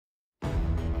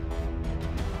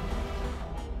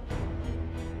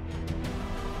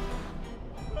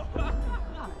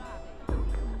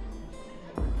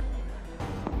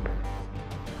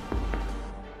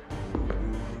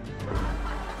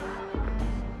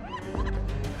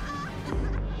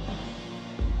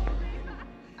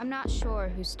not sure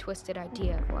whose twisted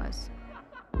idea it was.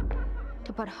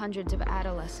 To put hundreds of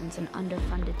adolescents in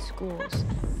underfunded schools.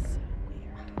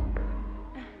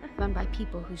 Run by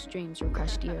people whose dreams were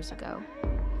crushed years ago.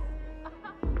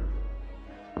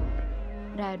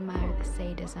 But I admire the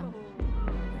sadism.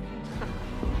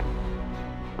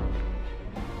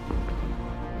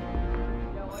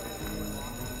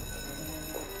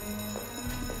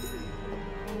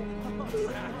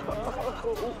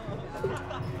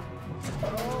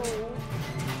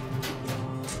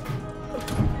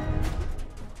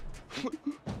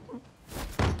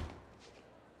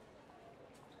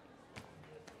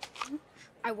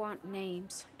 I want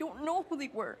names. I don't know who they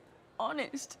were.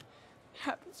 Honest. It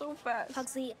happened so fast.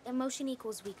 Pugsley, emotion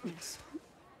equals weakness.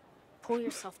 Pull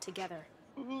yourself together.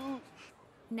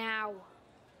 Now.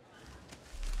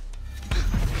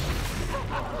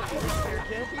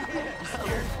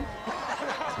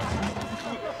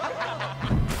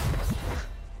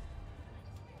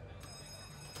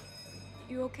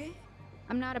 You okay?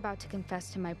 I'm not about to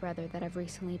confess to my brother that I've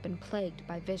recently been plagued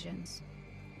by visions.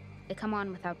 They come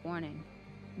on without warning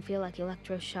and feel like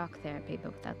electroshock therapy,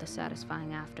 but without the satisfying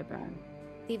afterburn.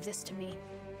 Leave this to me.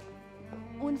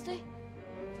 Wednesday?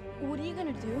 What are you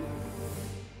gonna do?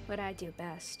 What I do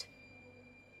best.